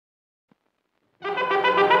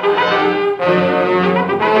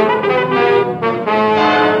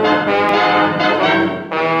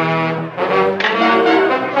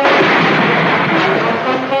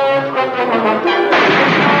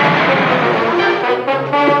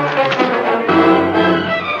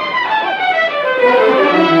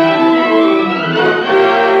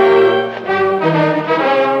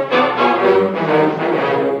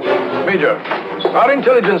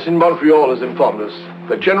Intelligence in Montreal has informed us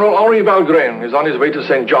that General Henri Valgren is on his way to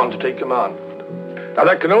St. John to take command. Now,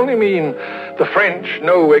 that can only mean the French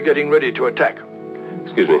know we're getting ready to attack.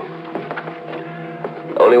 Excuse me.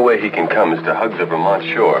 The only way he can come is to hug the Vermont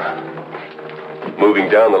shore, moving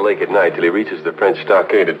down the lake at night till he reaches the French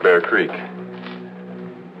stockade at Bear Creek.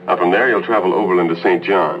 Now, from there, he'll travel overland to St.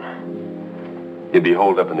 John. He'd be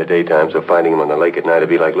holed up in the daytime, so finding him on the lake at night would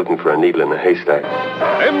be like looking for a needle in a haystack.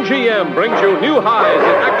 MGM brings you new highs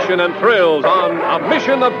in action and thrills on A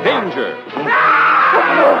Mission of Danger.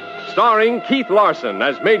 Starring Keith Larsen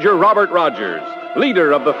as Major Robert Rogers,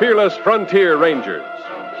 leader of the fearless Frontier Rangers.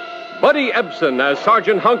 Buddy Ebsen as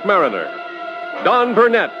Sergeant Hunk Mariner. Don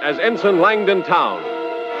Burnett as Ensign Langdon Town.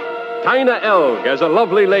 Taina Elg as a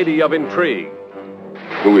lovely lady of intrigue.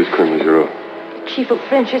 Who is Colonel Giraud? Chief of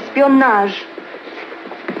French espionage.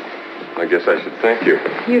 I guess I should thank you.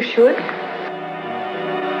 You should.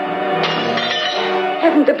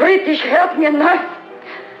 Haven't the British helped me enough?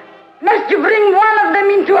 Must you bring one of them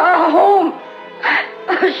into our home?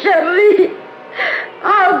 Oh, Cherie,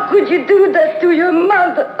 how could you do that to your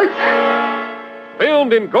mother?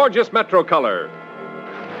 Filmed in gorgeous Metrocolor.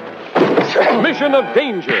 Mission of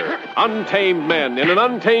Danger. Untamed men in an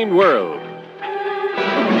untamed world.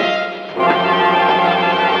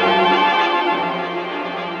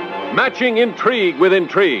 Matching intrigue with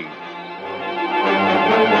intrigue.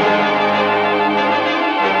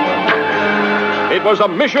 It was a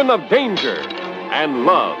mission of danger and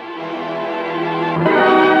love.